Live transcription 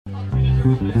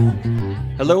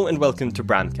Hello and welcome to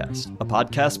Bramcast, a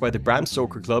podcast by the Bram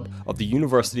Stoker Club of the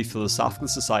University Philosophical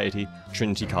Society,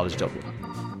 Trinity College Dublin.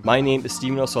 My name is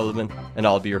Stephen O'Sullivan and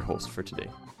I'll be your host for today.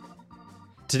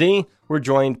 Today we're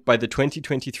joined by the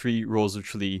 2023 Rose of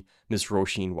Tralee, Miss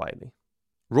Róisín Wiley.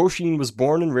 Róisín was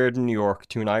born and reared in New York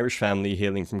to an Irish family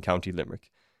hailing from County Limerick.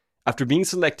 After being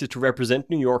selected to represent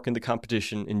New York in the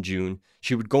competition in June,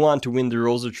 she would go on to win the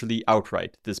Rose of Tralee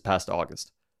outright this past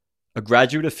August. A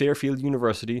graduate of Fairfield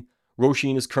University,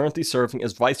 Róisín is currently serving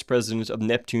as Vice President of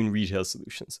Neptune Retail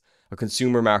Solutions, a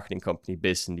consumer marketing company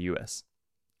based in the US.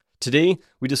 Today,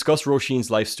 we discuss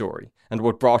Róisín's life story and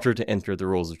what brought her to enter the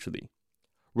Rose of Tralee.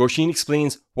 Róisín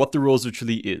explains what the Rose of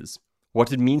Tralee is,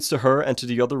 what it means to her and to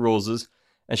the other roses,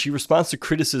 and she responds to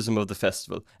criticism of the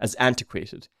festival as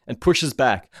antiquated and pushes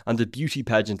back on the beauty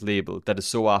pageant label that is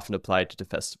so often applied to the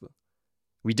festival.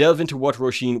 We delve into what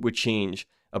Róisín would change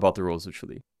about the Rose of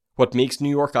Tralee, what makes New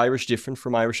York Irish different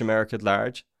from Irish America at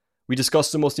large. We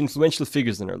discuss the most influential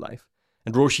figures in her life,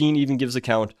 and Róisín even gives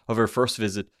account of her first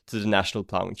visit to the National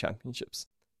Ploughing Championships.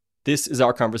 This is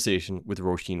our conversation with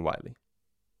Róisín Wiley.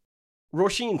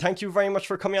 Róisín, thank you very much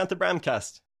for coming on to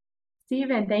Bramcast.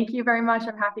 Stephen, thank you very much.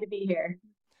 I'm happy to be here.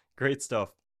 Great stuff.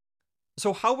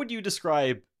 So how would you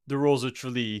describe the Rose of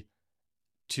Tralee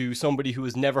to somebody who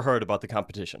has never heard about the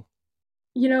competition?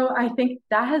 I think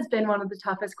that has been one of the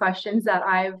toughest questions that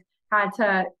I've had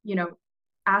to,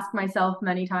 ask myself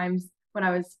many times when I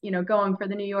was, going for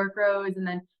the New York Rose and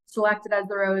then selected as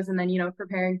the Rose and then,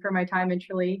 preparing for my time in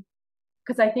Tralee.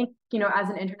 Because I think, as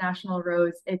an international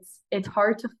Rose, it's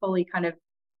hard to fully kind of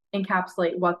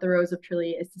encapsulate what the Rose of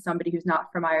Tralee is to somebody who's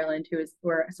not from Ireland,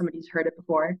 or somebody who's heard it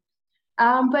before.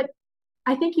 But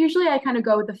I think usually I kind of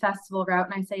go with the festival route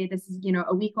and I say this is,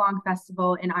 a week-long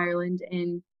festival in Ireland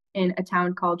in a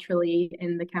town called Tralee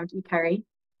in the county Kerry.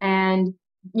 And,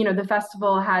 the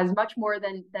festival has much more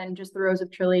than just the Rose of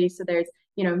Tralee. So there's,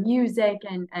 music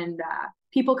and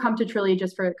people come to Tralee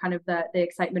just for kind of the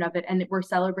excitement of it. And we're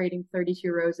celebrating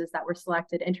 32 roses that were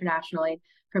selected internationally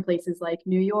from places like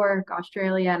New York,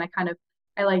 Australia. And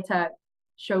I like to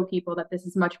show people that this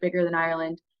is much bigger than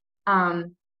Ireland.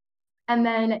 And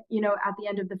then, at the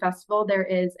end of the festival, there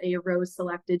is a rose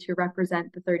selected to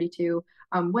represent the 32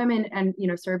 women and,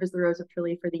 serve as the Rose of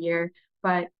Tralee for the year.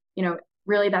 But,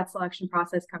 really that selection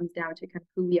process comes down to kind of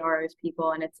who we are as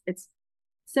people. And it's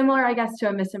similar, I guess, to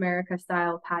a Miss America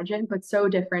style pageant, but so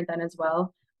different then as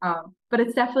well. But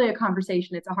it's definitely a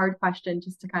conversation. It's a hard question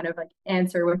just to kind of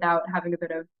answer without having a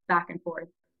bit of back and forth.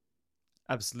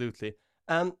 Absolutely.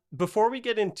 Before we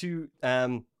get into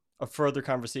a further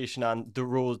conversation on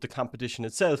the competition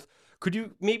itself, could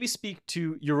you maybe speak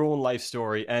to your own life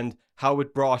story and how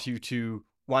it brought you to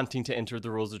wanting to enter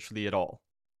the Rose of Tralee at all?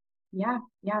 Yeah,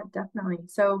 definitely.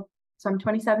 So I'm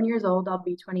 27 years old. I'll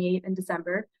be 28 in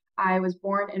December. I was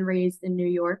born and raised in New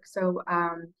York. So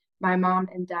my mom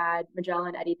and dad, Majella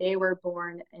and Eddie, they were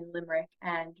born in Limerick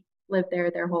and lived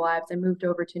there their whole lives and moved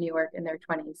over to New York in their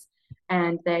 20s.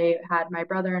 And they had my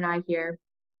brother and I here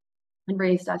and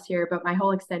raised us here, but my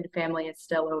whole extended family is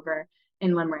still over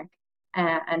in Limerick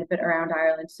and a bit around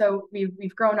Ireland. So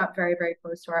we've grown up very, very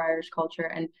close to our Irish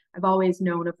culture. And I've always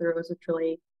known of the Rose of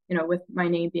Tralee, with my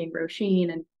name being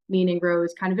Róisín and meaning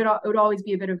rose, kind of it would always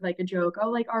be a bit of a joke.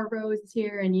 Oh, our rose is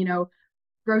here, and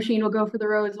Róisín will go for the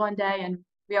rose one day, and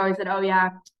we always said, oh yeah,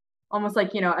 almost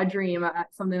like a dream,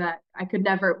 something that I could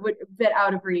never would bit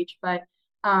out of reach. But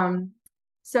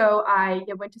so I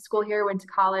went to school here, went to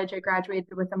college, I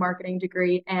graduated with a marketing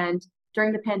degree, and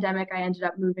during the pandemic, I ended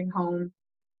up moving home,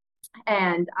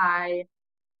 and I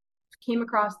came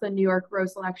across the New York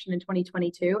Rose selection in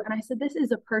 2022. And I said, this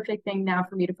is a perfect thing now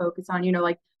for me to focus on.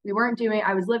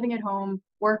 I was living at home,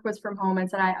 work was from home, and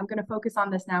said, I'm going to focus on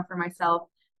this now for myself.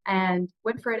 And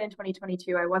went for it in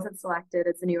 2022. I wasn't selected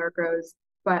as the New York Rose,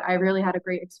 but I really had a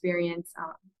great experience.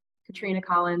 Katrina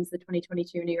Collins, the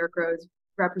 2022 New York Rose,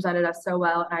 represented us so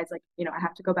well. And I was like, I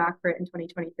have to go back for it in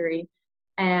 2023.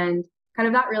 And kind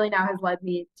of that really now has led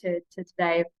me to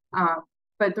today.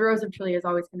 But the Rose of Tralee has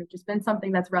always kind of just been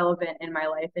something that's relevant in my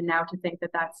life. And now to think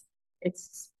that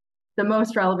it's the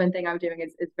most relevant thing I'm doing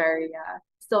is very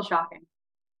still shocking.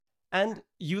 And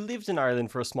you lived in Ireland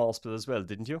for a small spell as well,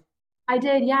 didn't you? I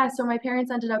did, yeah. So my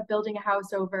parents ended up building a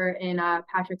house over in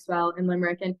Patrickswell in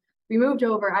Limerick, and we moved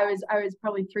over. I was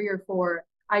probably 3 or 4.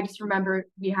 I just remember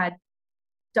we had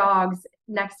dogs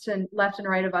next to left and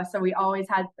right of us, so we always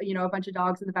had a bunch of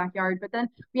dogs in the backyard. But then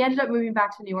we ended up moving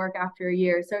back to New York after a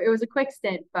year, so it was a quick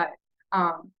stint, but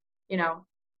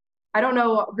I don't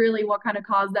know really what kind of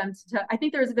caused them to, I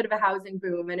think there was a bit of a housing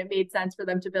boom and it made sense for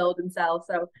them to build and sell.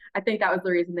 So I think that was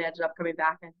the reason they ended up coming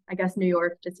back. And I guess New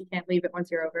York, just you can't leave it once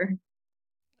you're over.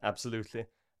 Absolutely.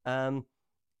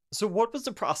 So what was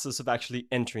the process of actually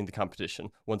entering the competition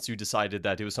once you decided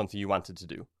that it was something you wanted to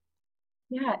do?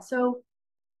 Yeah, so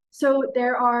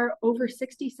there are over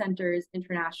 60 centers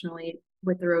internationally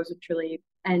with the Rose of Tralee,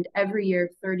 and every year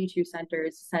 32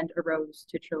 centers send a rose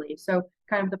to Tralee. So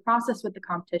kind of the process with the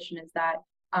competition is that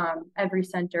every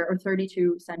center or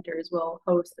 32 centers will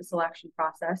host a selection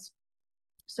process.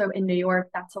 So in New York,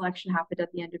 that selection happened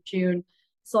at the end of June.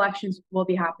 Selections will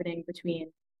be happening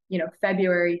between,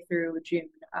 February through June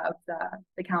of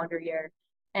the calendar year.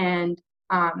 And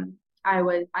I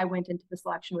went into the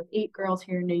selection with 8 girls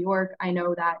here in New York. I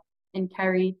know that in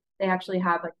Kerry, they actually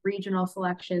have like regional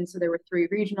selections. So there were 3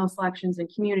 regional selections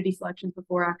and community selections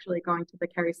before actually going to the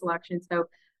Kerry selection. So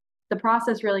the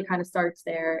process really kind of starts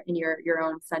there in your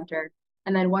own center.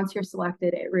 And then once you're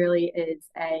selected, it really is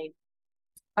a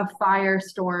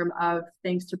firestorm of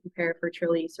things to prepare for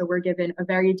Tralee. So we're given a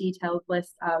very detailed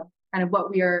list of kind of what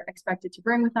we are expected to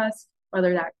bring with us,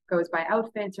 whether that goes by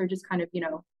outfits or just kind of,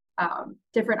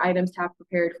 different items to have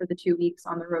prepared for the 2 weeks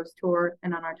on the Rose Tour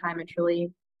and on our time in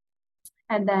Tralee.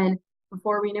 And then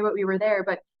before we knew it, we were there.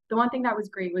 But the one thing that was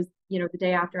great was, the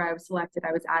day after I was selected,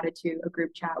 I was added to a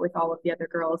group chat with all of the other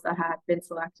girls that had been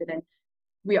selected. And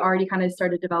we already kind of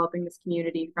started developing this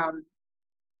community from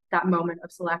that moment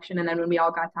of selection. And then when we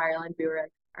all got to Ireland, we were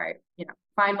like, all right,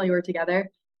 finally we're together.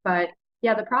 But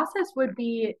yeah, the process would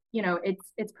be,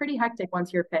 it's pretty hectic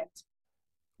once you're picked.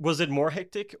 Was it more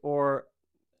hectic or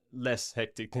less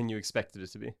hectic than you expected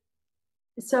it to be?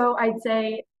 So I'd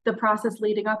say the process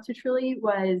leading up to Tralee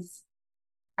was,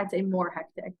 I'd say, more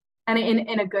hectic. And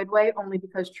in a good way, only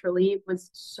because Tralee was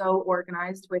so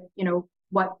organized with,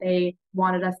 what they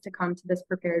wanted us to come to this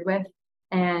prepared with.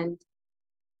 And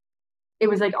it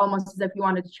was like almost as if you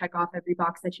wanted to check off every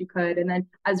box that you could. And then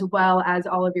as well as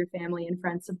all of your family and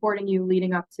friends supporting you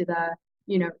leading up to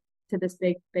to this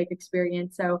big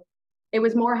experience. So it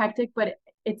was more hectic, but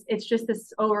it's just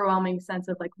this overwhelming sense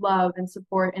of like love and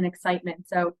support and excitement.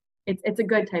 So it's a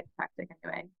good type of hectic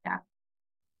anyway. Yeah.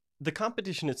 The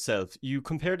competition itself, you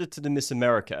compared it to the Miss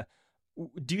America.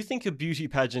 Do you think a beauty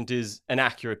pageant is an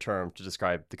accurate term to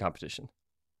describe the competition?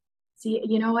 See,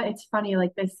 you know what? It's funny.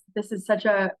 Like this is such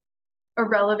a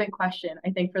relevant question,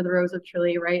 I think, for the Rose of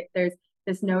Tralee, right? There's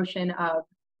this notion of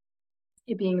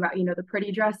it being about, the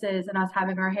pretty dresses and us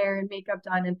having our hair and makeup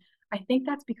done. And I think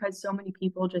that's because so many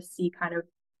people just see kind of,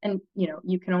 and,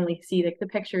 you can only see like the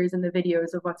pictures and the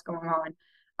videos of what's going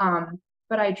on.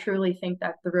 But I truly think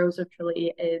that the Rose of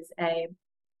Tralee is an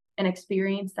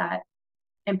experience that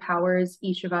empowers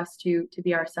each of us to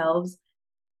be ourselves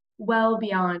well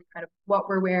beyond kind of what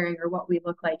we're wearing or what we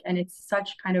look like. And it's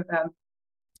such kind of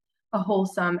a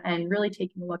wholesome and really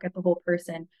taking a look at the whole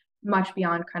person much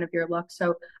beyond kind of your look.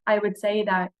 So I would say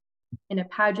that in a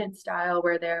pageant style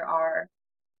where there are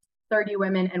 30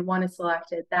 women and one is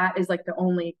selected, that is like the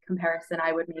only comparison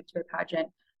I would make to a pageant.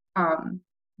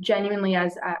 Genuinely,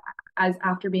 as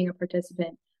after being a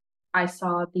participant, I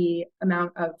saw the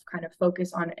amount of kind of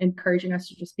focus on encouraging us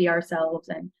to just be ourselves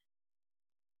and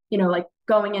like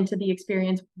going into the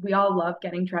experience, we all love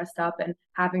getting dressed up and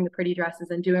having the pretty dresses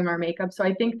and doing our makeup. So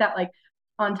I think that like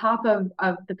on top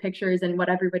of the pictures and what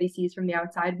everybody sees from the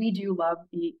outside, we do love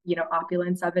the,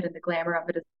 opulence of it and the glamour of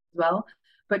it as well.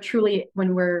 But truly,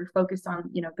 when we're focused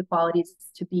on, the qualities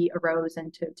to be a rose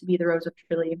and to be the Rose of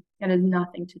Tralee, it has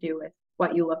nothing to do with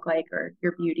what you look like or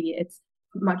your beauty. It's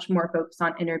much more focused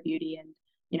on inner beauty and,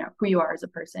 who you are as a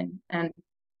person. And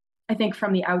I think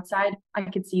from the outside, I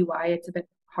could see why it's a bit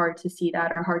hard to see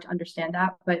that or hard to understand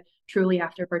that. But truly,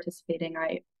 after participating,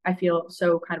 I feel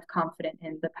so kind of confident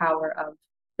in the power of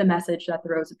the message that the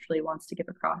Rose of Tralee wants to give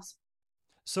across.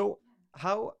 So,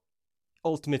 how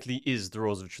ultimately is the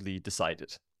Rose of Tralee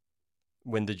decided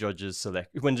when the judges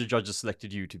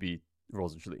selected you to be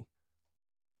Rose of Tralee?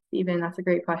 Stephen, that's a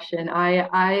great question.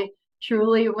 I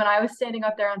truly, when I was standing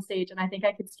up there on stage, and I think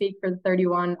I could speak for the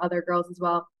 31 other girls as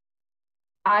well,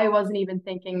 I wasn't even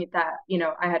thinking that,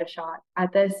 I had a shot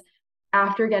at this.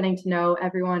 After getting to know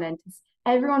everyone and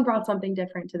everyone brought something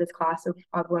different to this class of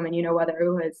women, whether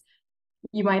it was,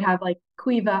 you might have like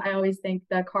Quiva. I always think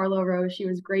that Carlo Rose, she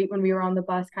was great when we were on the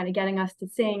bus, kind of getting us to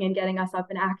sing and getting us up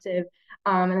and active.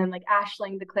 And then like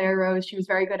Ashling, the Claire Rose, she was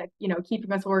very good at,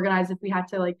 keeping us organized if we had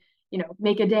to like,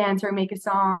 make a dance or make a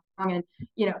song. And,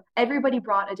 everybody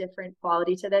brought a different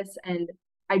quality to this. And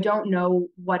I don't know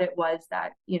what it was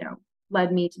that,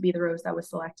 led me to be the Rose that was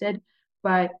selected.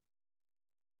 But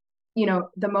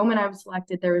the moment I was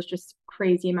selected, there was just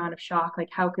crazy amount of shock. Like,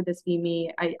 how could this be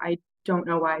me? I don't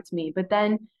know why it's me. But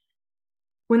then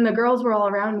when the girls were all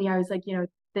around me, I was like,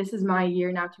 this is my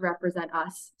year now to represent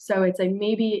us. So it's like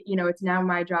maybe, it's now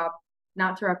my job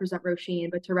not to represent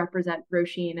Róisín, but to represent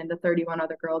Róisín and the 31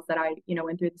 other girls that I,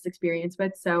 went through this experience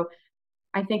with. So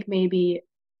I think maybe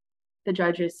the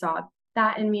judges saw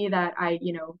that in me, that I,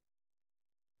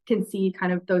 can see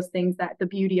kind of those things, that the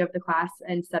beauty of the class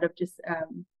instead of just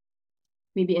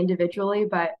maybe individually.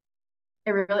 But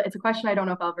it's a question I don't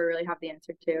know if I'll ever really have the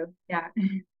answer to. Yeah.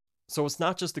 So it's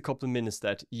not just a couple of minutes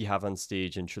that you have on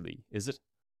stage in Tralee, is it?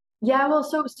 Yeah, well,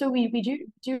 so we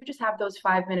do just have those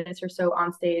 5 minutes or so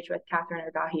on stage with Catherine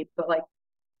or Dahi, but like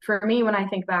for me, when I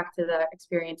think back to the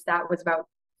experience, that was about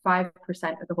 5%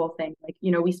 of the whole thing. Like,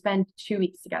 we spend 2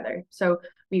 weeks together. So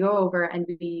we go over and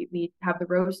we have the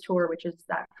Rose tour, which is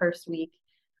that first week.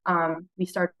 We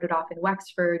started off in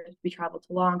Wexford, we traveled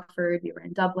to Longford, we were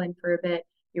in Dublin for a bit,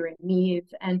 we were in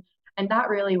Meath, and that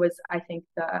really was, I think,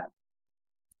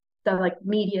 the like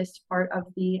meatiest part of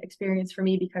the experience for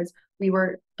me, because we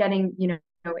were getting,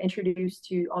 introduced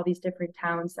to all these different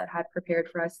towns that had prepared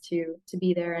for us to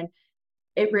be there. And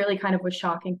it really kind of was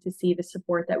shocking to see the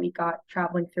support that we got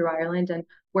traveling through Ireland, and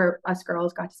where us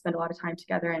girls got to spend a lot of time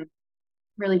together and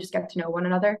really just get to know one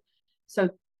another. So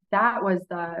that was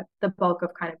the bulk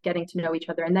of kind of getting to know each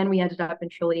other. And then we ended up in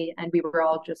Tralee, and we were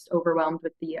all just overwhelmed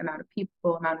with the amount of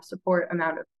people, amount of support,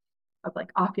 amount of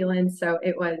like opulence. So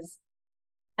it was,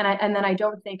 and then I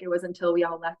don't think it was until we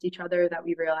all left each other that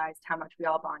we realized how much we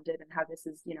all bonded, and how this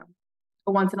is,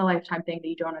 a once in a lifetime thing that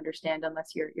you don't understand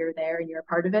unless you're there and you're a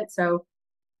part of it. So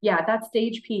yeah, that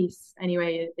stage piece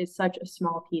anyway is such a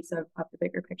small piece of the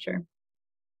bigger picture.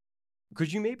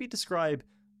 Could you maybe describe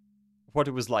what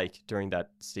it was like during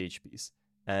that stage piece?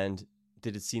 And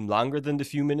did it seem longer than the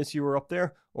few minutes you were up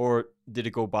there, or did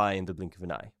it go by in the blink of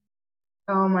an eye?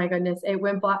 Oh my goodness, it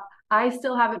went by. I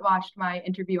still haven't watched my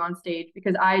interview on stage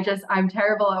because I'm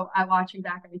terrible at watching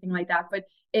back anything like that. But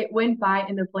it went by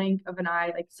in the blink of an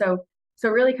eye. Like so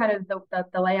really kind of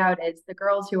the layout is the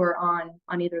girls who are on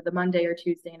either the Monday or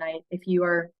Tuesday night. If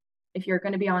you're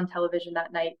going to be on television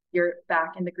that night, you're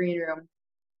back in the green room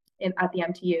at the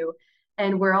MTU,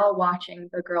 and we're all watching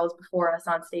the girls before us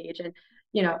on stage. And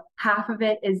half of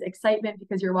it is excitement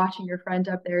because you're watching your friend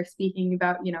up there speaking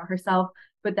about herself,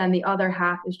 but then the other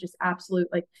half is just absolute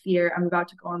like fear. I'm about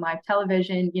to go on live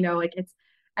television, like it's,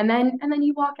 and then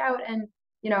you walk out, and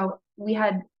we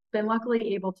had been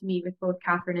luckily able to meet with both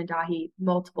Catherine and Dahi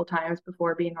multiple times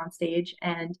before being on stage.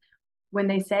 And when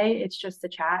they say it's just a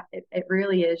chat, it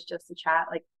really is just a chat.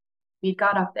 Like, we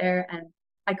got up there and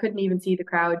I couldn't even see the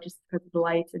crowd just because of the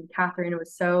lights. And Catherine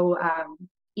was so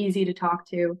easy to talk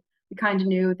to. We kind of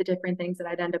knew the different things that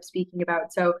I'd end up speaking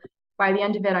about. So by the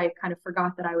end of it, I kind of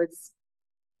forgot that I was,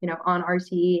 on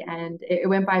RTE, and it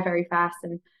went by very fast.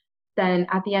 And then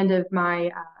at the end of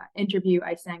my interview,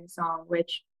 I sang a song,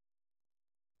 which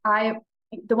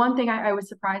the one thing I was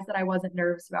surprised that I wasn't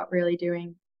nervous about really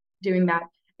doing that.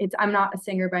 I'm not a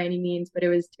singer by any means, but it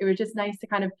was just nice to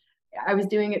kind of, I was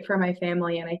doing it for my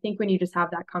family. And I think when you just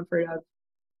have that comfort of,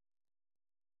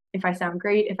 if I sound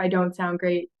great, if I don't sound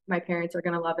great, my parents are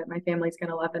going to love it, my family's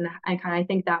going to love it. And I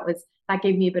think that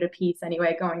gave me a bit of peace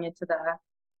anyway, going into the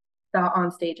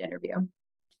on-stage interview.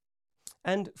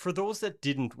 And for those that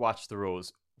didn't watch The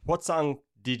Rose, what song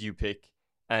did you pick,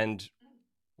 and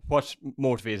what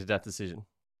motivated that decision?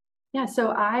 Yeah,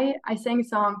 so I sang a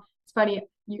song. It's funny.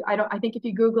 I think if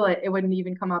you Google it, it wouldn't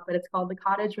even come up, but it's called "The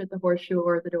Cottage with the Horseshoe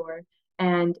O'er the Door."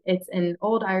 And it's an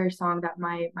old Irish song that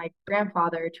my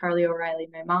grandfather, Charlie O'Reilly,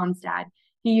 my mom's dad,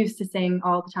 he used to sing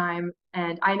all the time.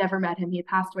 And I never met him. He had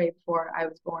passed away before I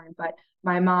was born, but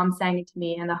my mom sang it to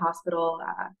me in the hospital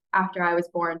after I was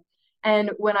born. And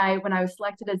when I was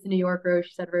selected as the New York Rose,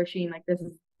 she said, "Róisín, like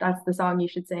that's the song you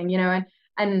should sing,"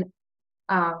 and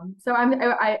so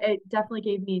it definitely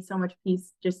gave me so much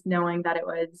peace just knowing that it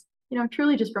was,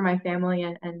 truly just for my family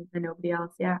and nobody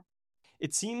else. Yeah.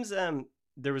 It seems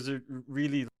there was a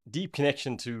really deep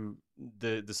connection to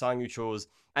the song you chose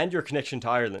and your connection to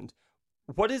Ireland.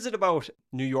 What is it about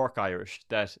New York Irish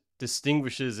that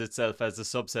distinguishes itself as a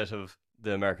subset of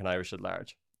the American Irish at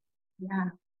large? Yeah.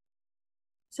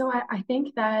 So I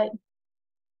think that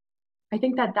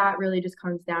that really just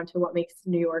comes down to what makes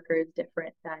New Yorkers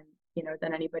different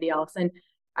than anybody else. And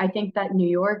I think that New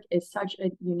York is such a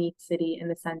unique city in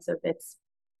the sense of it's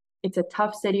a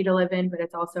tough city to live in, but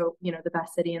it's also, the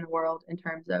best city in the world in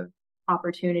terms of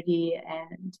opportunity.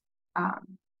 And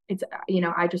it's,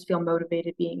 I just feel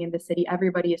motivated being in the city.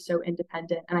 Everybody is so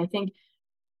independent. And I think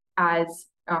as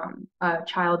a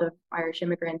child of Irish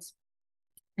immigrants,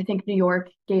 I think New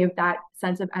York gave that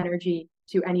sense of energy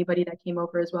to anybody that came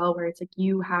over as well, where it's like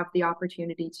you have the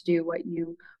opportunity to do what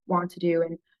you want to do.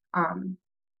 And, um,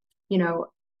 you know,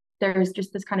 there's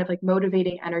just this kind of like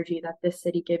motivating energy that this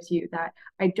city gives you that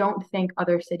I don't think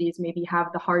other cities maybe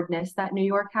have the hardness that New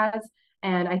York has.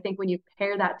 And I think when you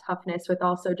pair that toughness with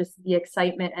also just the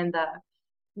excitement and the,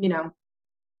 you know,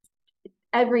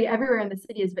 everywhere in the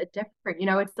city is a bit different.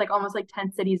 It's like almost like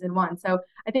 10 cities in one. So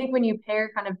I think when you pair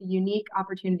kind of the unique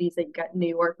opportunities that you get in New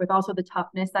York with also the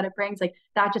toughness that it brings, like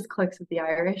that just clicks with the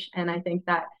Irish. And I think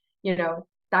that, the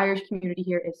Irish community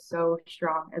here is so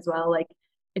strong as well. Like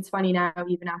it's funny now,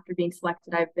 even after being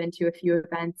selected, I've been to a few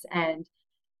events and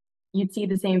you'd see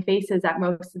the same faces at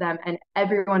most of them. And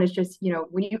everyone is just,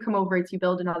 when you come over, it's you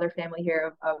build another family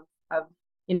here of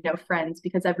friends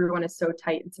because everyone is so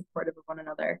tight and supportive of one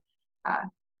another uh,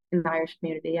 in the Irish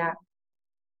community. Yeah.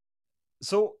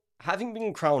 So, having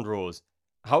been crowned Rose,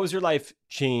 how has your life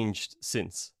changed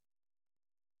since?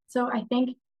 So I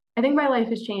think my life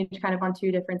has changed kind of on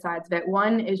two different sides of it.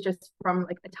 One is just from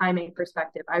like a timing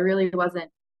perspective. I really wasn't,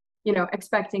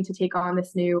 expecting to take on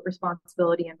this new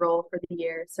responsibility and role for the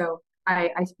year. So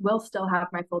I will still have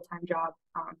my full-time job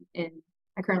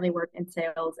I currently work in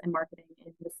sales and marketing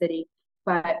in the city,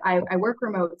 but I work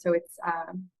remote. So it's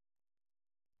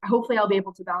hopefully I'll be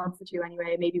able to balance the two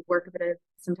anyway, maybe work a bit of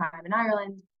some time in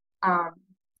Ireland. Um,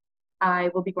 I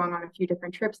will be going on a few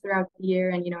different trips throughout the year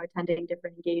and, attending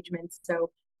different engagements. So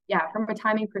yeah, from a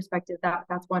timing perspective,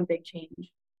 that's one big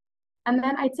change. And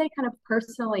then I'd say kind of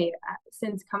personally,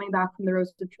 since coming back from the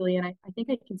Rose of Tralee, and I think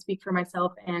I can speak for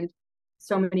myself and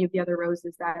so many of the other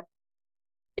roses that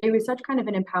it was such kind of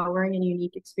an empowering and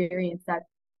unique experience that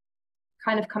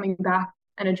kind of coming back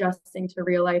and adjusting to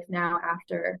real life now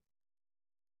after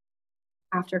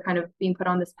kind of being put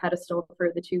on this pedestal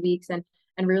for the 2 weeks and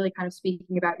really kind of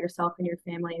speaking about yourself and your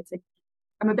family. It's like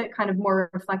I'm a bit kind of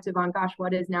more reflective on, gosh,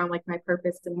 what is now like my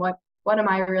purpose and what am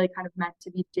I really kind of meant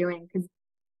to be doing? Because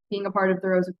being a part of the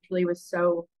Rose of Tralee was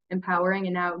so empowering,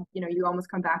 and now you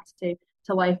almost come back to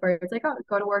life where it's like, oh,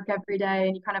 go to work every day,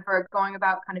 and you kind of are going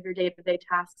about kind of your day-to-day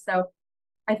tasks. So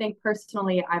I think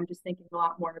personally, I'm just thinking a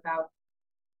lot more about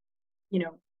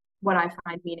what I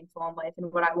find meaningful in life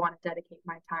and what I want to dedicate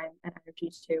my time and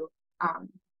energies to,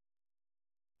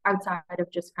 outside of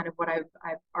just kind of what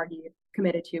I've already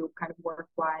committed to kind of work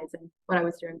wise and what I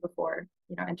was doing before,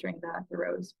 entering the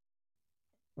Rose.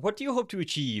 What do you hope to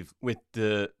achieve with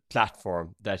the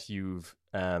platform that you've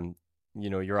gotten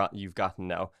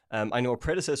now? I know a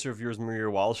predecessor of yours, Maria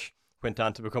Walsh, went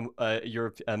on to become a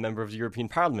member of the European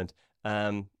Parliament.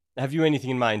 Have you anything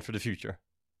in mind for the future?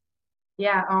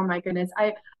 Yeah, oh my goodness.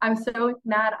 I'm so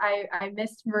mad. I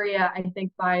missed Maria, I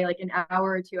think by like an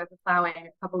hour or two at the plowing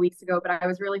a couple weeks ago, but I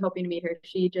was really hoping to meet her.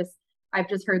 I've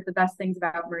just heard the best things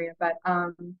about Maria, but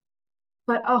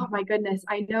oh my goodness,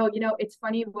 I know, it's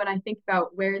funny when I think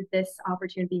about where this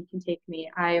opportunity can take me.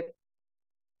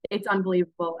 It's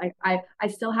unbelievable. I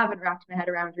still haven't wrapped my head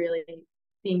around really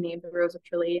being named the Rose of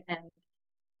Tralee and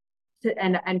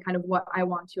kind of what I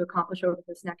want to accomplish over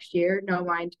this next year. No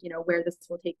mind, where this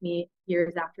will take me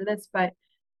years after this. But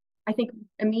I think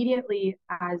immediately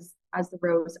as the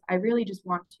Rose, I really just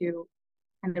want to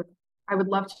kind of I would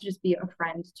love to just be a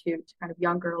friend to kind of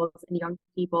young girls and young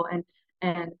people. And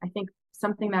I think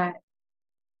something that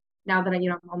now that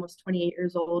I'm almost 28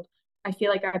 years old, I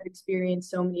feel like I've experienced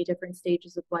so many different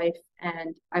stages of life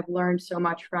and I've learned so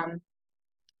much from,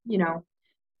 you know,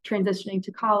 transitioning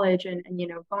to college and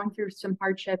going through some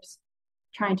hardships,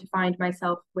 trying to find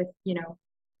myself with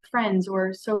friends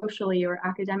or socially or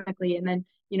academically, and then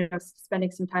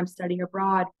spending some time studying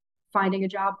abroad, finding a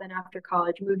job then after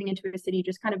college, moving into a city,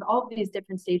 just kind of all of these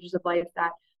different stages of life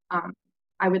that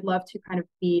I would love to kind of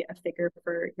be a figure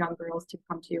for young girls to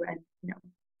come to and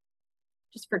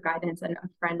just for guidance and a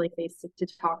friendly face to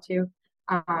talk to.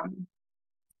 And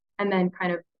then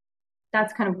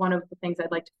that's kind of one of the things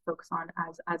I'd like to focus on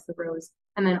as the Rose.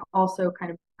 And then also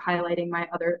kind of highlighting my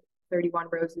other 31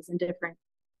 Roses in different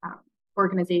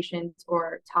organizations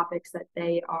or topics that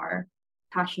they are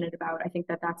passionate about. I think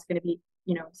that that's going to be,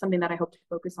 something that I hope to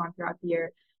focus on throughout the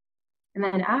year. And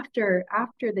then after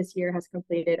this year has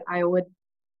completed, I would,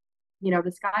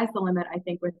 the sky's the limit, I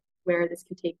think, with where this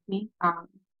could take me.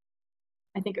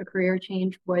 I think a career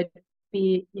change would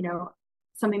be,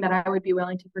 something that I would be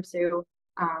willing to pursue.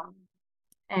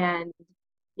 And,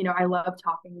 I love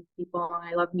talking with people and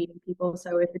I love meeting people.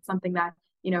 So if it's something that,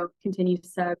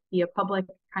 continues to be a public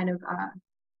kind of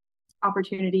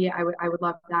opportunity, I would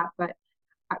love that. But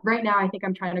right now, I think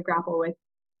I'm trying to grapple with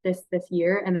this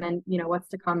year. And then, what's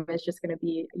to come is just going to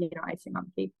be, icing on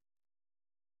the cake.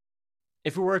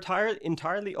 If it were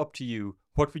entirely up to you,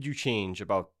 what would you change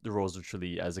about the Rose of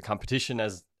Tralee as a competition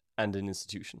and an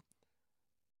institution?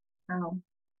 Wow.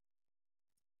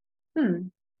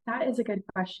 That is a good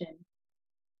question.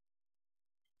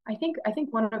 I think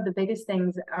one of the biggest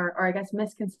things, or I guess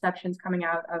misconceptions coming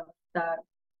out of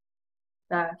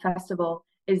the festival,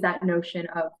 is that notion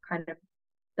of kind of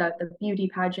the beauty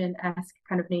pageant-esque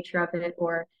kind of nature of it,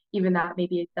 or even that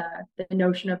maybe the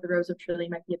notion of the Rose of Tralee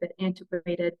might be a bit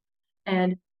antiquated.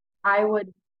 And I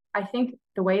would, I think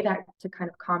the way that to kind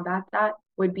of combat that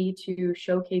would be to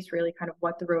showcase really kind of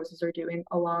what the Roses are doing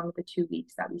along the 2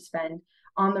 weeks that we spend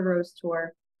on the Rose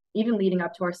Tour, even leading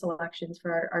up to our selections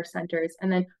for our centers,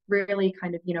 and then really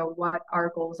kind of, what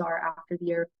our goals are after the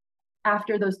year,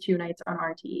 after those 2 nights on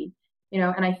RTE,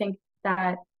 and I think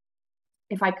that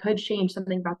if I could change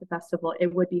something about the festival,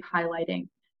 it would be highlighting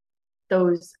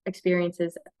those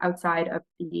experiences outside of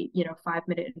the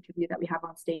 5-minute interview that we have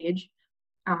on stage.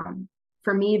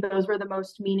 For me, those were the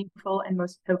most meaningful and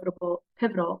most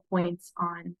pivotal points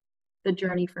on the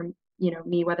journey from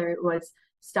me, whether it was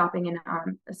stopping in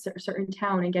a certain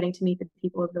town and getting to meet the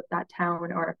people of that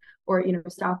town, or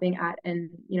stopping at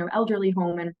an elderly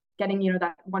home and getting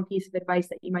that one piece of advice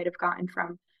that you might have gotten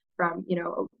from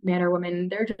a man or woman.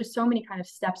 There are just so many kind of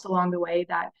steps along the way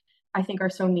that I think are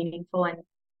so meaningful and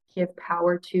give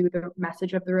power to the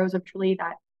message of the Rose of Tralee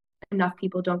that enough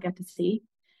people don't get to see.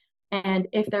 And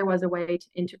if there was a way to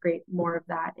integrate more of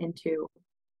that into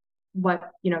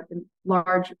what the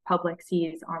large public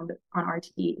sees on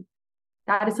RTE,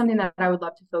 that is something that I would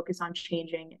love to focus on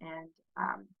changing and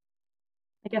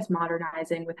I guess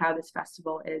modernizing with how this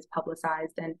festival is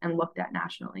publicized and looked at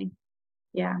nationally.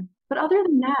 Yeah. But other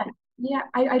than that, yeah,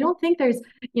 I don't think there's,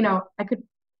 I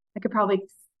could probably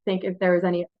think if there was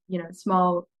any,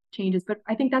 small changes, but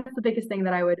I think that's the biggest thing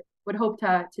that I would hope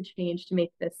to change to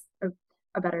make this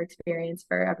a better experience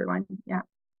for everyone. Yeah.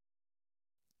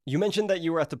 You mentioned that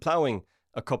you were at the ploughing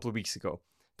a couple of weeks ago.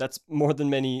 That's more than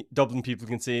many Dublin people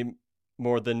can say,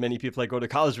 more than many people I go to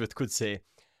college with could say.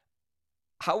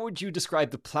 How would you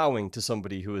describe the ploughing to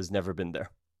somebody who has never been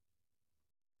there?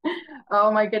 Oh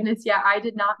my goodness. Yeah, I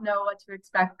did not know what to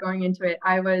expect going into it.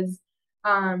 I was,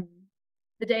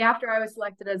 the day after I was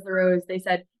selected as the Rose, they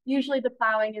said, usually the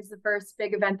ploughing is the first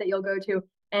big event that you'll go to.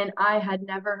 And I had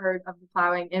never heard of the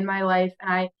ploughing in my life.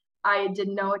 And I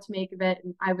didn't know what to make of it.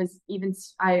 And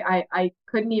I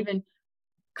couldn't even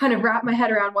kind of wrap my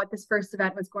head around what this first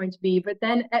event was going to be. But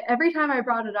then every time I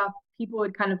brought it up, people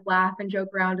would kind of laugh and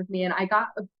joke around with me. And I got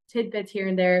tidbits here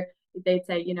and there. They'd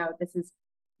say, this is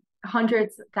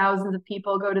hundreds, thousands of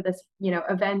people go to this,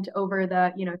 event over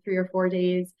the, 3 or 4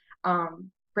 days.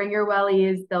 Bring your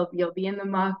wellies. You'll be in the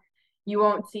muck. You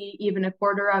won't see even a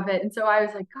quarter of it. And so I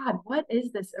was like, God, what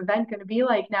is this event going to be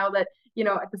like now that,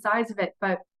 at the size of it?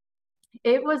 But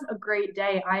it was a great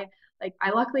day.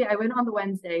 Luckily I went on the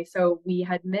Wednesday, so we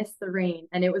had missed the rain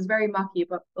and it was very mucky,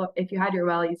 but if you had your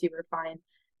wellies, you were fine.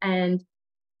 And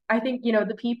I think,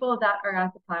 the people that are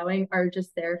at the ploughing are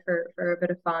just there for a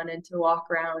bit of fun and to walk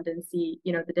around and see,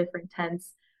 the different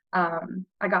tents.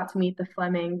 I got to meet the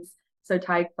Flemings. So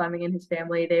Ty Fleming and his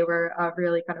family, they were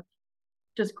really kind of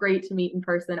just great to meet in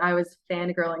person. I was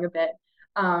fangirling a bit.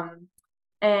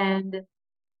 And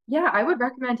yeah, I would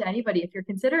recommend to anybody if you're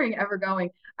considering ever going.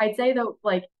 I'd say though,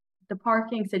 like the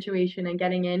parking situation and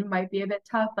getting in might be a bit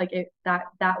tough.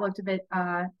 That looked a bit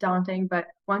daunting, but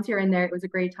once you're in there, it was a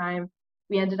great time.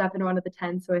 We ended up in one of the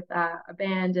tents with a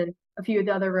band, and a few of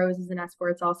the other Roses and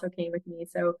escorts also came with me.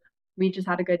 So we just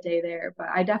had a good day there, but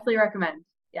I definitely recommend.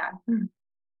 Yeah.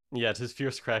 Yeah, it is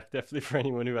fierce crack, definitely for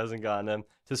anyone who hasn't gone. It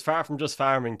is far from just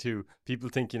farming too. People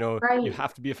think, Right. you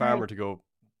have to be a farmer to go.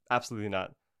 Absolutely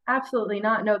not. Absolutely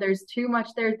not. No, there's too much.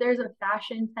 There's a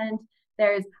fashion tent.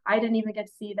 I didn't even get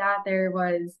to see that. There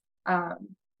was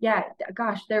yeah,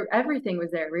 gosh, everything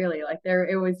was there really. Like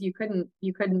it was, you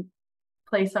couldn't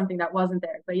place something that wasn't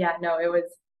there. But yeah, no,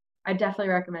 I definitely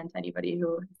recommend to anybody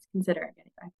who is considering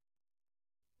anyway.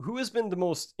 Who has been the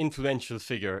most influential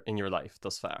figure in your life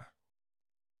thus far?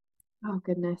 Oh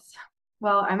goodness.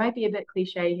 Well, I might be a bit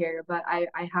cliche here, but I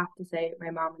have to say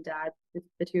my mom and dad,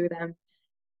 the two of them.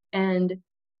 And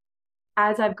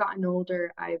as I've gotten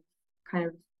older, I've kind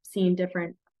of seen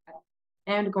different,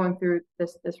 and going through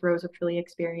this Rose of Tralee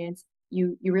experience,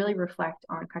 you really reflect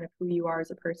on kind of who you are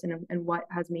as a person and what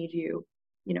has made you,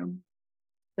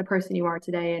 the person you are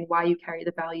today and why you carry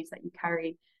the values that you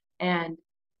carry. And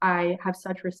I have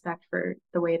such respect for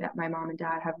the way that my mom and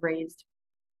dad have raised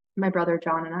my brother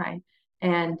John and I.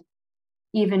 And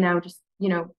even now, just,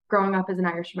 growing up as an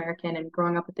Irish American and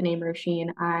growing up with the name Róisín,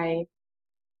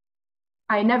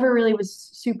 I never really was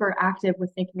super active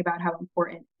with thinking about how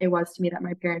important it was to me that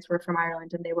my parents were from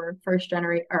Ireland and they were first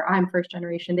generation, or I'm first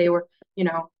generation. They were,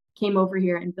 came over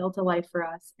here and built a life for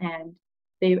us, and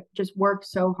they just work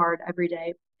so hard every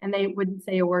day, and they wouldn't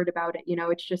say a word about it.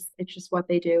 It's just what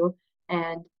they do.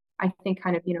 And I think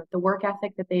kind of, the work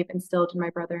ethic that they've instilled in my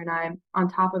brother and I, on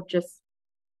top of just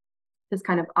this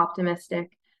kind of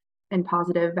optimistic and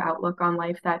positive outlook on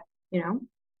life that,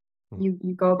 you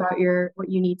go about what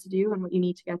you need to do and what you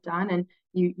need to get done, and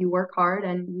you work hard,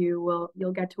 and you'll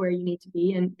get to where you need to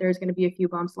be, and there's going to be a few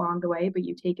bumps along the way, but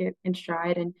you take it in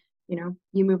stride, and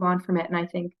you move on from it. And I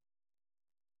think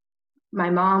my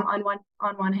mom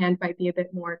on one hand might be a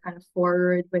bit more kind of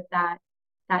forward with that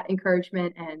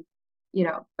encouragement, and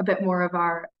a bit more of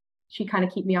she kind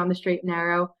of keep me on the straight and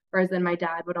narrow, whereas then my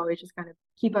dad would always just kind of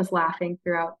keep us laughing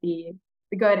throughout the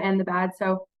good and the bad.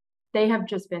 So they have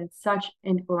just been such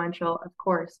influential, of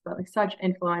course, but like such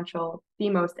influential, the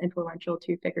most influential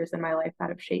two figures in my life that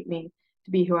have shaped me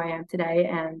to be who I am today.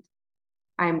 And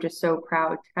I'm just so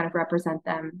proud to kind of represent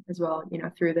them as well,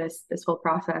 through this whole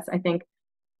process. I think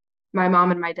my mom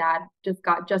and my dad just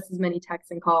got just as many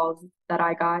texts and calls that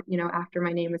I got, after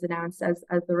my name was announced as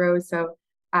the Rose. So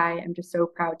I am just so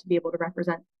proud to be able to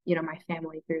represent, my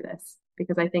family through this,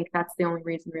 because I think that's the only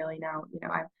reason really now,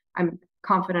 I'm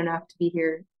confident enough to be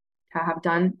here to have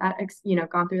done that,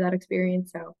 gone through that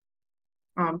experience. So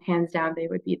hands down, they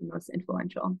would be the most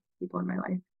influential people in my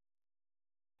life.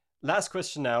 Last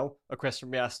question now, a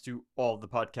question we asked to all the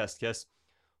podcast guests.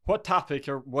 What topic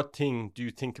or what thing do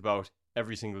you think about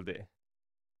every single day?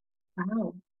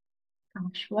 Wow.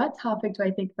 Gosh, what topic do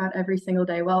I think about every single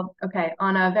day? Well, okay,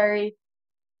 on a very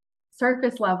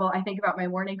surface level, I think about my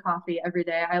morning coffee every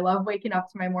day. I love waking up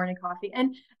to my morning coffee.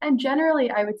 And generally,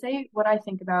 I would say what I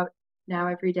think about now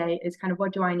every day is kind of,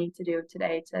 what do I need to do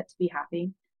today to be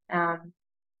happy?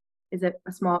 Is it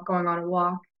going on a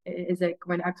walk? Is it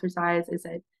going to exercise? Is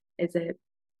it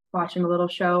watching a little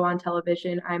show on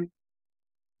television? I'm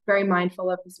very mindful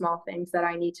of the small things that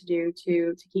I need to do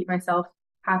to keep myself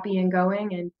happy and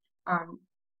going. And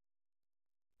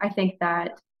I think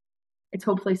that it's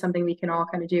hopefully something we can all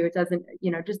kind of do. It doesn't,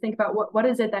 just think about what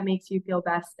is it that makes you feel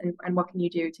best, and what can you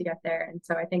do to get there. And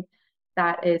so I think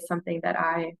that is something that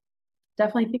I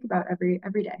definitely think about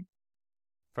every day.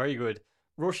 Very good.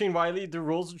 Róisín Wiley, the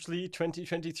Rose of Tralee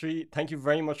 2023. Thank you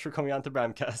very much for coming on to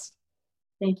Bramcast.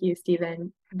 Thank you,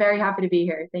 Stephen. Very happy to be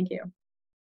here. Thank you.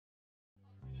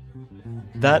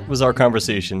 That was our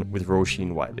conversation with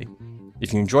Róisín Wiley.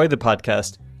 If you enjoyed the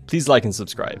podcast, please like and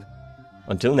subscribe.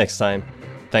 Until next time,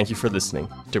 thank you for listening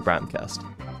to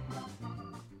Bramcast.